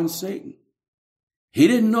between God and Satan. He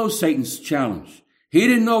didn't know Satan's challenge. He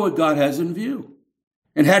didn't know what God has in view.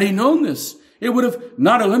 And had he known this, it would have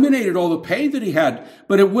not eliminated all the pain that he had,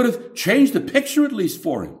 but it would have changed the picture at least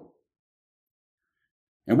for him.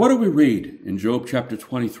 And what do we read in Job chapter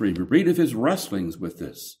 23? We read of his wrestlings with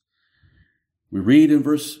this. We read in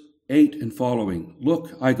verse 8 and following,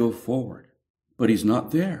 look, I go forward, but he's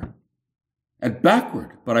not there. And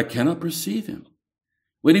backward, but I cannot perceive him.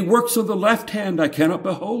 When he works on the left hand, I cannot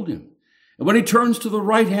behold him. And when he turns to the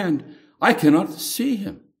right hand, I cannot see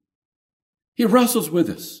him. He wrestles with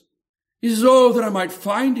us. He says, oh, that I might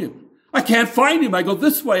find him. I can't find him. I go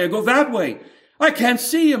this way. I go that way. I can't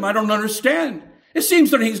see him. I don't understand. It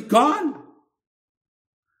seems that he's gone.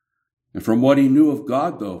 And from what he knew of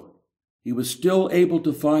God, though, he was still able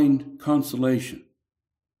to find consolation.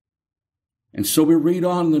 And so we read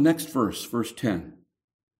on in the next verse, verse 10.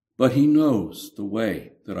 But he knows the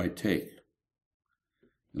way that I take.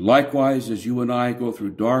 And likewise, as you and I go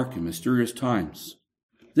through dark and mysterious times,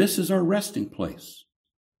 this is our resting place.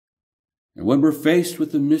 And when we're faced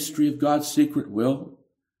with the mystery of God's secret will,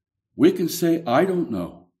 we can say, I don't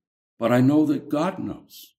know, but I know that God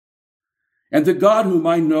knows. And the God whom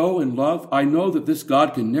I know and love, I know that this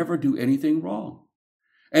God can never do anything wrong.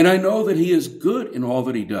 And I know that he is good in all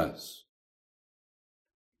that he does.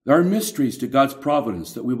 There are mysteries to God's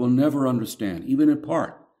providence that we will never understand, even in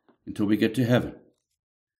part, until we get to heaven.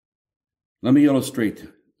 Let me illustrate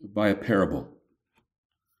by a parable.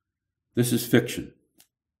 This is fiction,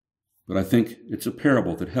 but I think it's a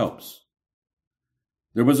parable that helps.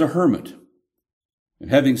 There was a hermit, and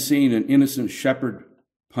having seen an innocent shepherd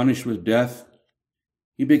punished with death,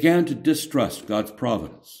 he began to distrust God's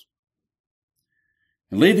providence.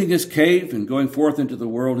 And leaving his cave and going forth into the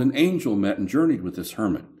world, an angel met and journeyed with this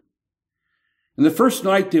hermit. And the first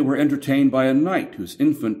night they were entertained by a knight whose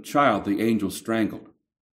infant child the angel strangled.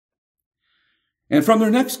 And from their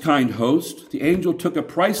next kind host, the angel took a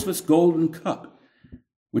priceless golden cup,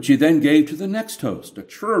 which he then gave to the next host, a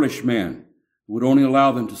churlish man who would only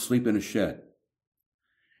allow them to sleep in a shed.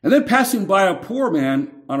 And then passing by a poor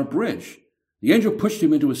man on a bridge, the angel pushed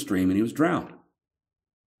him into a stream and he was drowned.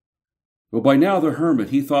 Well, by now the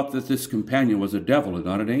hermit, he thought that this companion was a devil and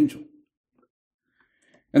not an angel.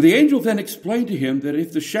 And the angel then explained to him that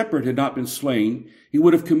if the shepherd had not been slain, he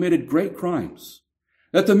would have committed great crimes.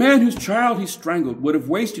 That the man whose child he strangled would have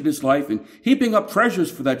wasted his life in heaping up treasures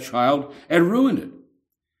for that child and ruined it.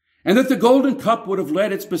 And that the golden cup would have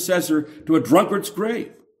led its possessor to a drunkard's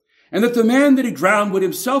grave. And that the man that he drowned would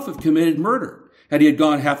himself have committed murder had he had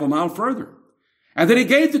gone half a mile further. And that he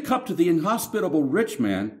gave the cup to the inhospitable rich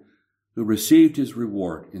man who received his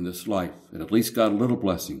reward in this life and at least got a little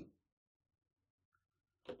blessing.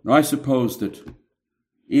 Now, I suppose that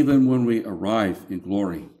even when we arrive in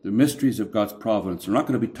glory, the mysteries of God's providence are not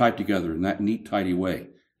going to be tied together in that neat, tidy way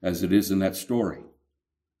as it is in that story.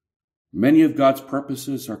 Many of God's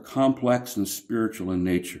purposes are complex and spiritual in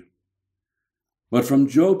nature. But from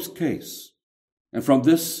Job's case and from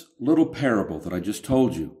this little parable that I just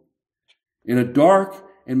told you, in a dark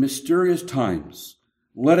and mysterious times,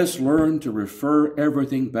 let us learn to refer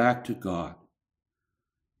everything back to God.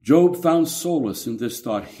 Job found solace in this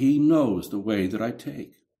thought: He knows the way that I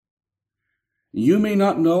take. You may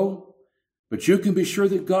not know, but you can be sure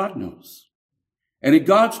that God knows. And in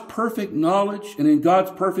God's perfect knowledge and in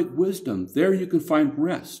God's perfect wisdom, there you can find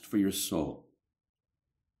rest for your soul.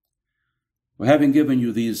 Well, having given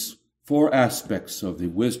you these 4 aspects of the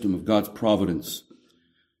wisdom of God's providence,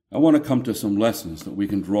 I want to come to some lessons that we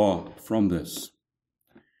can draw from this.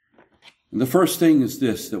 And the first thing is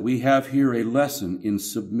this, that we have here a lesson in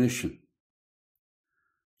submission.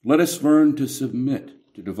 Let us learn to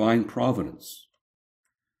submit to divine providence.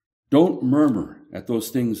 Don't murmur at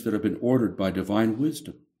those things that have been ordered by divine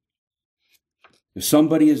wisdom. If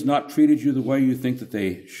somebody has not treated you the way you think that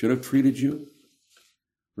they should have treated you,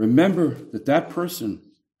 remember that that person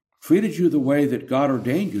treated you the way that God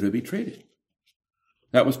ordained you to be treated.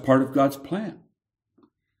 That was part of God's plan.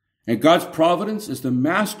 And God's providence is the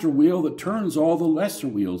master wheel that turns all the lesser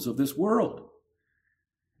wheels of this world.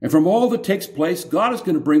 And from all that takes place, God is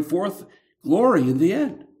going to bring forth glory in the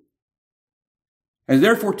end. And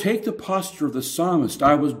therefore take the posture of the psalmist: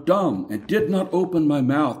 I was dumb and did not open my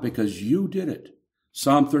mouth because you did it.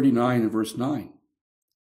 Psalm 39 and verse 9.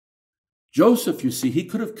 Joseph, you see, he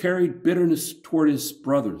could have carried bitterness toward his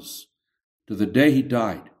brothers to the day he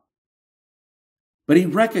died. But he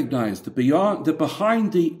recognized that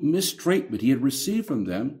behind the mistreatment he had received from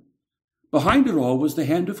them, behind it all was the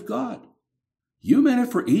hand of God. You meant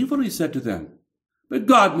it for evil, he said to them, but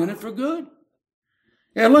God meant it for good.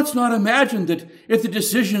 And let's not imagine that if the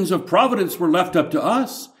decisions of providence were left up to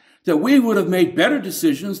us, that we would have made better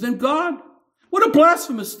decisions than God. What a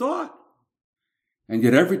blasphemous thought. And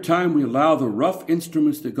yet every time we allow the rough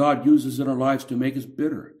instruments that God uses in our lives to make us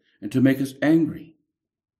bitter and to make us angry,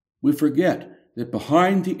 we forget that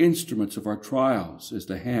behind the instruments of our trials is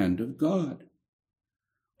the hand of God.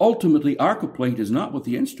 Ultimately, our complaint is not with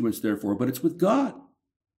the instruments, therefore, but it's with God.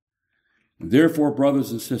 And therefore,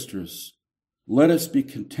 brothers and sisters, let us be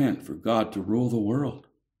content for God to rule the world.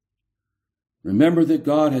 Remember that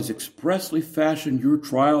God has expressly fashioned your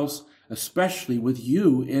trials, especially with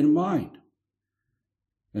you in mind.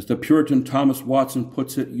 As the Puritan Thomas Watson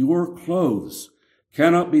puts it, your clothes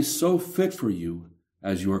cannot be so fit for you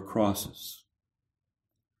as your crosses.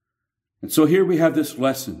 And so here we have this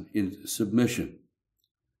lesson in submission.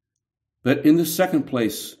 But in the second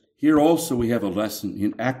place, here also we have a lesson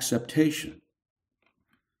in acceptation.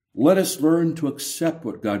 Let us learn to accept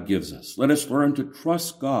what God gives us. Let us learn to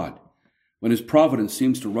trust God when his providence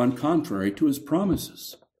seems to run contrary to his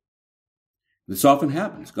promises. This often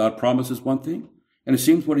happens. God promises one thing, and it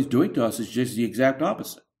seems what he's doing to us is just the exact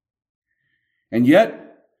opposite. And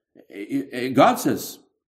yet, God says,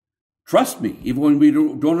 trust me, even when we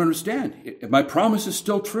don't understand. My promise is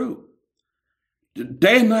still true.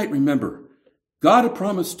 Day and night, remember, God had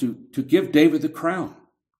promised to give David the crown.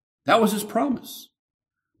 That was his promise.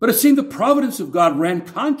 But it seemed the providence of God ran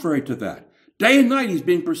contrary to that. Day and night, he's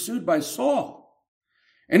being pursued by Saul.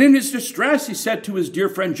 And in his distress, he said to his dear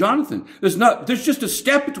friend Jonathan, there's just a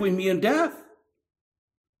step between me and death.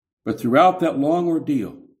 But throughout that long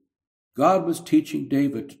ordeal, God was teaching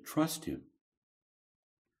David to trust him.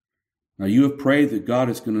 Now, you have prayed that God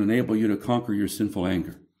is going to enable you to conquer your sinful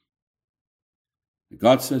anger.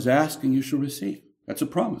 God says, ask and you shall receive. That's a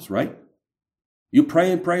promise, right? You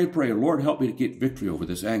pray and pray and pray, Lord, help me to get victory over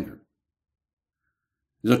this anger.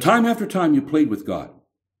 There's a time after time you plead with God.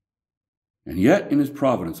 And yet, in his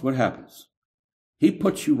providence, what happens? He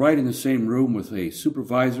puts you right in the same room with a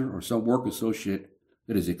supervisor or some work associate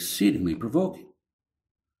that is exceedingly provoking.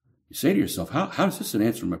 You say to yourself, how is this an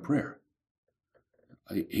answer to my prayer?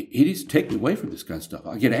 He needs to take me away from this kind of stuff.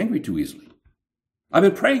 I get angry too easily. I've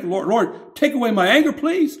been praying, Lord, take away my anger,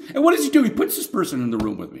 please. And what does he do? He puts this person in the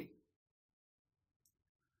room with me.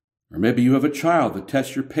 Or maybe you have a child that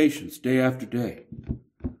tests your patience day after day.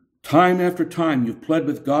 Time after time, you've pled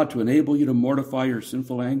with God to enable you to mortify your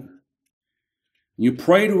sinful anger. You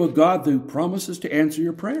pray to a God who promises to answer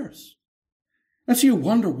your prayers. And so you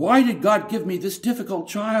wonder, why did God give me this difficult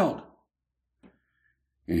child?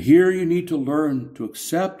 And here you need to learn to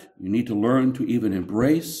accept, you need to learn to even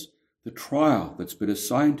embrace the trial that's been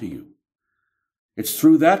assigned to you. It's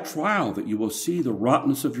through that trial that you will see the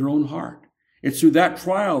rottenness of your own heart. It's through that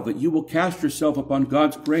trial that you will cast yourself upon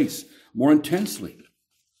God's grace more intensely.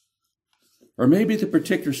 Or maybe the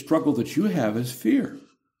particular struggle that you have is fear.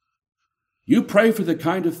 You pray for the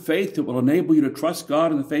kind of faith that will enable you to trust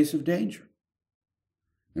God in the face of danger.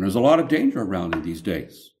 And there's a lot of danger around in these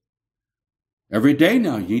days. Every day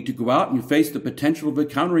now, you need to go out and you face the potential of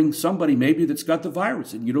encountering somebody maybe that's got the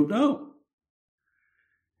virus and you don't know.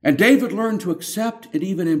 And David learned to accept and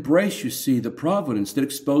even embrace, you see, the providence that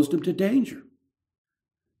exposed him to danger.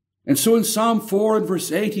 And so in Psalm 4 and verse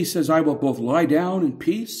 8, he says, I will both lie down in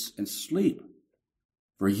peace and sleep.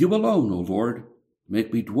 For you alone, O Lord,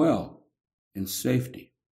 make me dwell in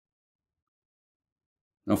safety.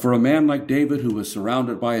 Now, for a man like David, who was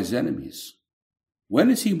surrounded by his enemies,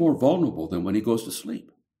 when is he more vulnerable than when he goes to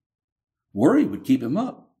sleep? Worry would keep him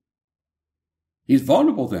up. He's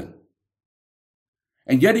vulnerable then.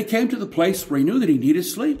 And yet he came to the place where he knew that he needed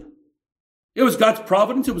sleep. It was God's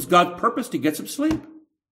providence, it was God's purpose to get some sleep.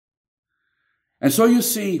 And so you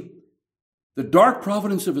see, the dark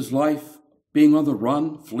providence of his life, being on the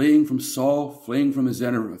run, fleeing from Saul, fleeing from his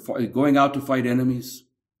enemy, going out to fight enemies.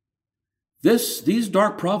 These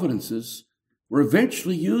dark providences were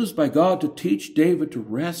eventually used by God to teach David to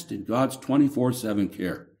rest in God's 24/7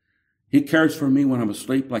 care. He cares for me when I'm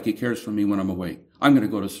asleep like he cares for me when I'm awake. I'm going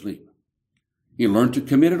to go to sleep. He learned to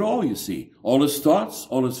commit it all, you see, all his thoughts,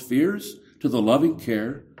 all his fears, to the loving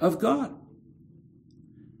care of God.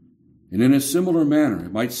 And in a similar manner,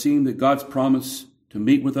 it might seem that God's promise to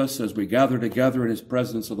meet with us as we gather together in his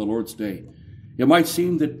presence on the Lord's day, it might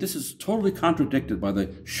seem that this is totally contradicted by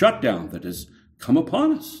the shutdown that has come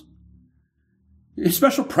upon us. His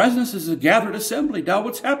special presence is a gathered assembly. Now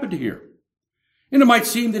what's happened here? And it might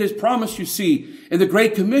seem that his promise, you see, in the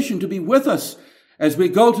Great Commission to be with us as we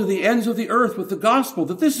go to the ends of the earth with the gospel,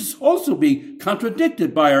 that this is also be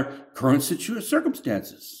contradicted by our current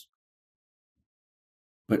circumstances.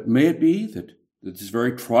 But may it be that this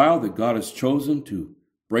very trial that God has chosen to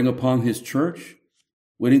bring upon his church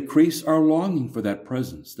would increase our longing for that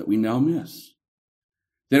presence that we now miss.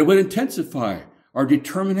 That it would intensify our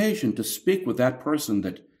determination to speak with that person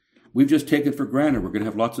that we've just taken for granted we're going to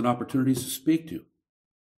have lots of opportunities to speak to.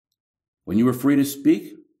 When you were free to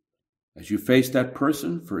speak, as you faced that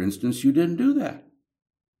person, for instance, you didn't do that.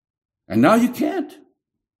 And now you can't.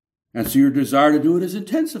 And so your desire to do it is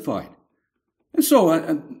intensified. And so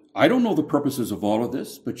I don't know the purposes of all of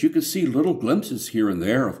this, but you can see little glimpses here and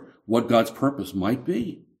there of what God's purpose might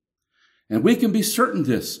be. And we can be certain of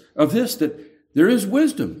this, that there is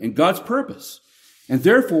wisdom in God's purpose. And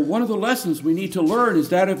therefore, one of the lessons we need to learn is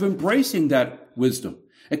that of embracing that wisdom,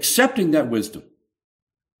 accepting that wisdom.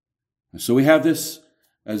 And so we have this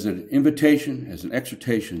as an invitation, as an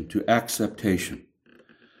exhortation to acceptation.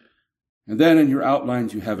 And then in your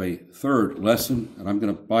outlines, you have a third lesson, and I'm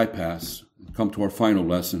going to bypass and come to our final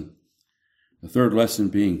lesson. The third lesson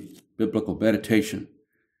being biblical meditation.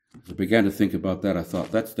 As I began to think about that, I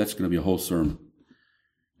thought that's going to be a whole sermon.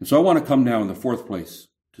 And so I want to come now in the fourth place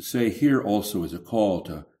to say here also is a call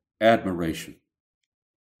to admiration.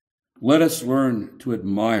 Let us learn to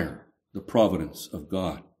admire the providence of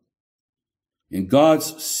God. In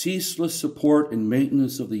God's ceaseless support and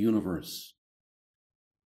maintenance of the universe,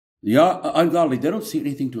 the ungodly, they don't see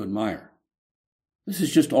anything to admire. This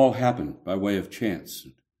has just all happened by way of chance,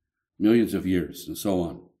 millions of years and so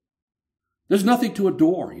on. There's nothing to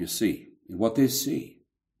adore, you see, in what they see.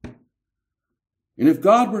 And if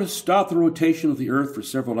God were to stop the rotation of the earth for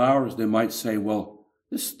several hours, they might say, well,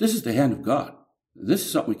 this is the hand of God. This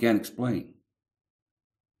is something we can't explain.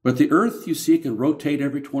 But the earth, you see, can rotate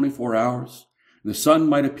every 24 hours. And the sun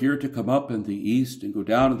might appear to come up in the east and go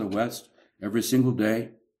down in the west every single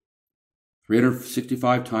day,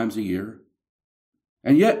 365 times a year.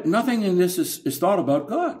 And yet nothing in this is thought about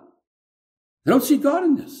God. They don't see God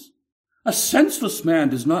in this. A senseless man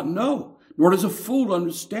does not know, nor does a fool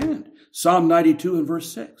understand. Psalm 92 and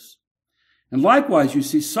verse 6. And likewise, you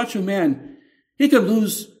see, such a man, he can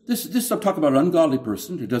lose, this I'm talking about an ungodly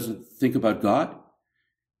person who doesn't think about God.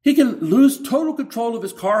 He can lose total control of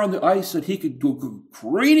his car on the ice, and he could go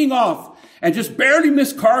careening off and just barely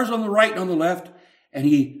miss cars on the right and on the left, and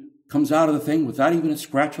he comes out of the thing without even a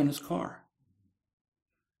scratch on his car.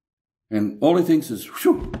 And all he thinks is,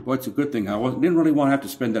 whew, boy, it's a good thing I didn't really want to have to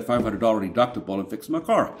spend that $500 deductible and fix my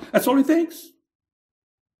car. That's all he thinks.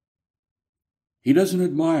 He doesn't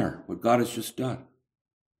admire what God has just done.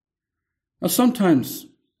 Now, sometimes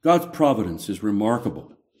God's providence is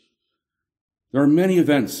remarkable. There are many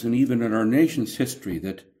events, and even in our nation's history,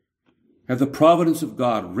 that have the providence of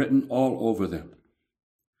God written all over them.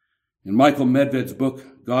 In Michael Medved's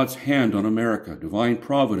book, God's Hand on America, Divine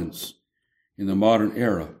Providence in the Modern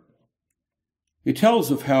Era, he tells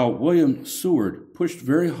of how William Seward pushed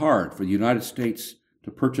very hard for the United States to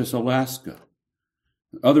purchase Alaska.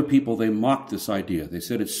 Other people, they mocked this idea. They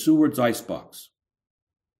said it's Seward's icebox.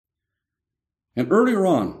 And earlier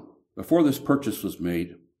on, before this purchase was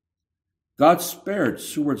made, God spared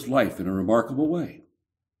Seward's life in a remarkable way.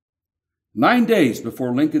 9 days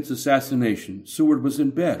before Lincoln's assassination, Seward was in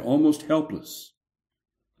bed, almost helpless,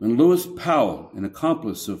 when Lewis Powell, an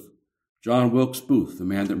accomplice of John Wilkes Booth, the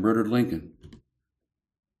man that murdered Lincoln,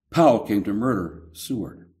 Powell came to murder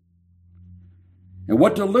Seward. And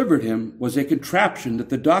what delivered him was a contraption that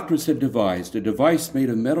the doctors had devised, a device made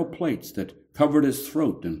of metal plates that covered his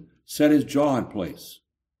throat and set his jaw in place.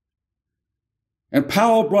 And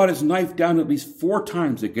Powell brought his knife down at least 4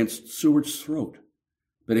 times against Seward's throat,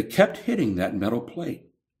 but it kept hitting that metal plate.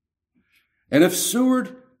 And if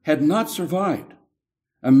Seward had not survived,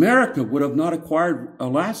 America would have not acquired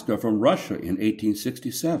Alaska from Russia in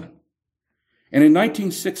 1867. And in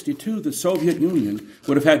 1962, the Soviet Union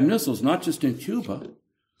would have had missiles not just in Cuba,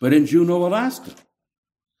 but in Juneau, Alaska.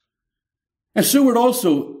 And Seward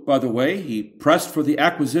also, by the way, he pressed for the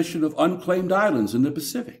acquisition of unclaimed islands in the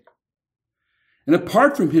Pacific. And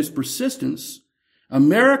apart from his persistence,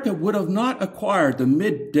 America would have not acquired the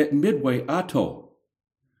Midway Atoll,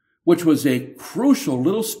 which was a crucial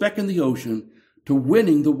little speck in the ocean to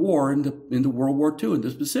winning the war in the World War II in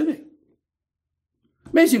the Pacific.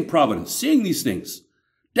 Amazing providence, seeing these things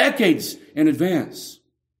decades in advance.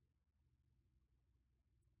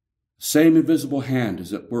 Same invisible hand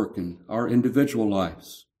is at work in our individual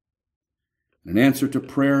lives. In answer to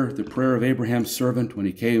prayer, the prayer of Abraham's servant when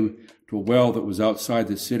he came to a well that was outside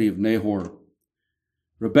the city of Nahor,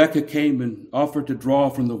 Rebekah came and offered to draw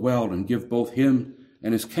from the well and give both him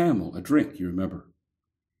and his camel a drink, you remember.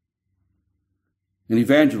 An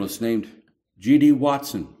evangelist named G.D.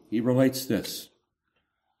 Watson, he relates this.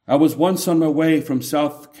 I was once on my way from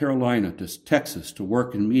South Carolina to Texas to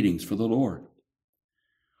work in meetings for the Lord.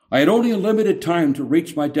 I had only a limited time to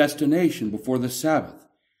reach my destination before the Sabbath,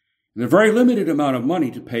 and a very limited amount of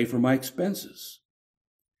money to pay for my expenses.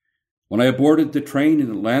 When I boarded the train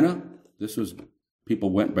in Atlanta, people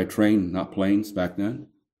went by train, not planes back then.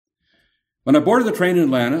 When I boarded the train in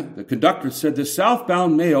Atlanta, the conductor said the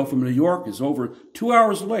southbound mail from New York is over 2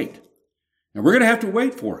 hours late, and we're going to have to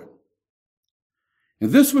wait for it.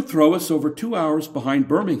 And this would throw us over 2 hours behind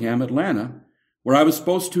Birmingham, Atlanta, where I was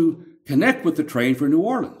supposed to connect with the train for New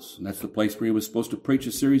Orleans. And that's the place where he was supposed to preach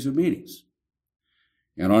a series of meetings.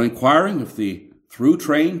 And on inquiring if the through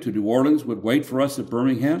train to New Orleans would wait for us at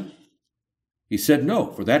Birmingham, he said no,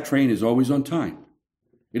 for that train is always on time.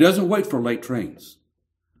 It doesn't wait for late trains.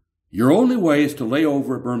 Your only way is to lay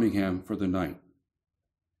over at Birmingham for the night.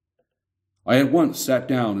 I at once sat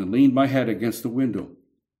down and leaned my head against the window,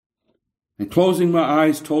 and closing my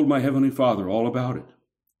eyes told my Heavenly Father all about it,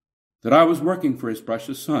 that I was working for His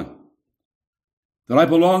precious Son, that I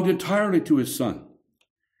belonged entirely to His Son.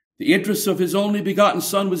 The interest of His only begotten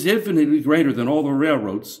Son was infinitely greater than all the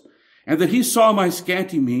railroads, and that He saw my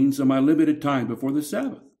scanty means and my limited time before the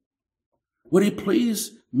Sabbath. Would He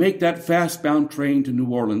please make that fast-bound train to New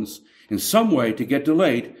Orleans in some way to get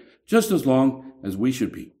delayed just as long as we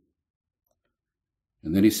should be?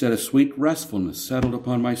 And then He said a sweet restfulness settled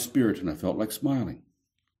upon my spirit, and I felt like smiling.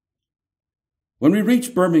 When we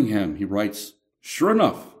reached Birmingham, he writes, sure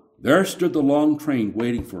enough, there stood the long train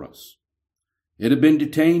waiting for us. It had been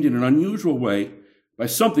detained in an unusual way by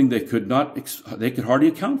something they could hardly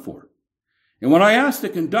account for. And when I asked the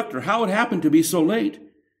conductor how it happened to be so late,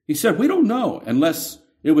 he said, we don't know unless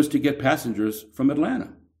it was to get passengers from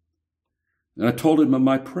Atlanta. And I told him of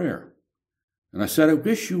my prayer. And I said, I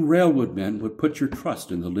wish you railroad men would put your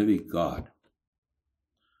trust in the living God.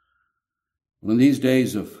 Well, in these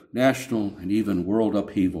days of national and even world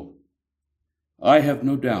upheaval, I have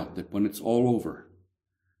no doubt that when it's all over,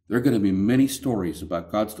 there are going to be many stories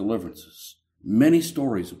about God's deliverances, many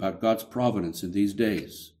stories about God's providence in these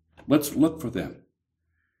days. Let's look for them.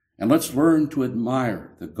 And let's learn to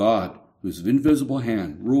admire the God whose invisible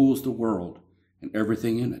hand rules the world and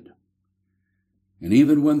everything in it. And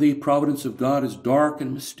even when the providence of God is dark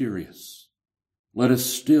and mysterious, let us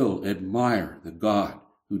still admire the God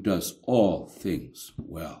who does all things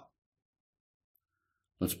well.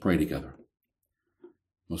 Let's pray together.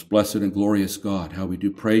 Most blessed and glorious God, how we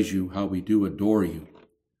do praise you, how we do adore you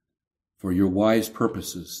for your wise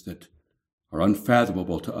purposes that are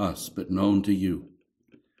unfathomable to us but known to you.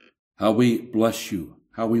 How we bless you,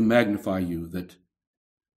 how we magnify you, that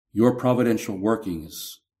your providential working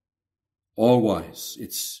is all-wise,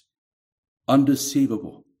 it's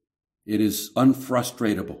undeceivable, it is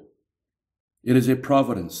unfrustratable. It is a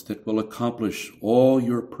providence that will accomplish all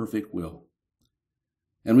your perfect will.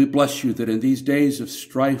 And we bless you that in these days of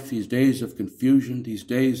strife, these days of confusion, these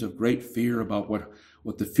days of great fear about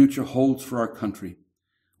what the future holds for our country,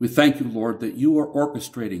 we thank you, Lord, that you are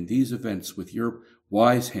orchestrating these events with your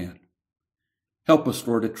wise hand. Help us,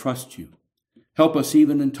 Lord, to trust you. Help us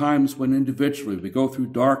even in times when individually we go through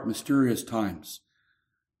dark, mysterious times,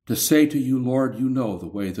 to say to you, Lord, you know the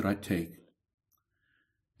way that I take,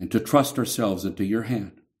 and to trust ourselves into your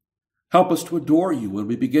hand. Help us to adore you when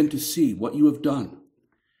we begin to see what you have done.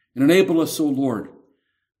 And enable us, O Lord,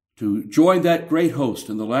 to join that great host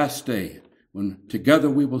in the last day when together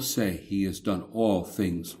we will say, he has done all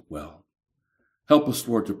things well. Help us,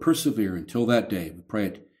 Lord, to persevere until that day. We pray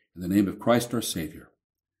it in the name of Christ our Savior.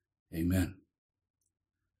 Amen.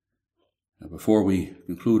 Now, before we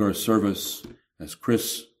conclude our service, as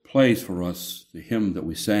Chris plays for us the hymn that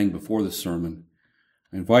we sang before the sermon,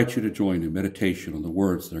 I invite you to join in meditation on the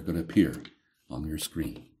words that are going to appear on your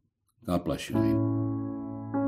screen. God bless you.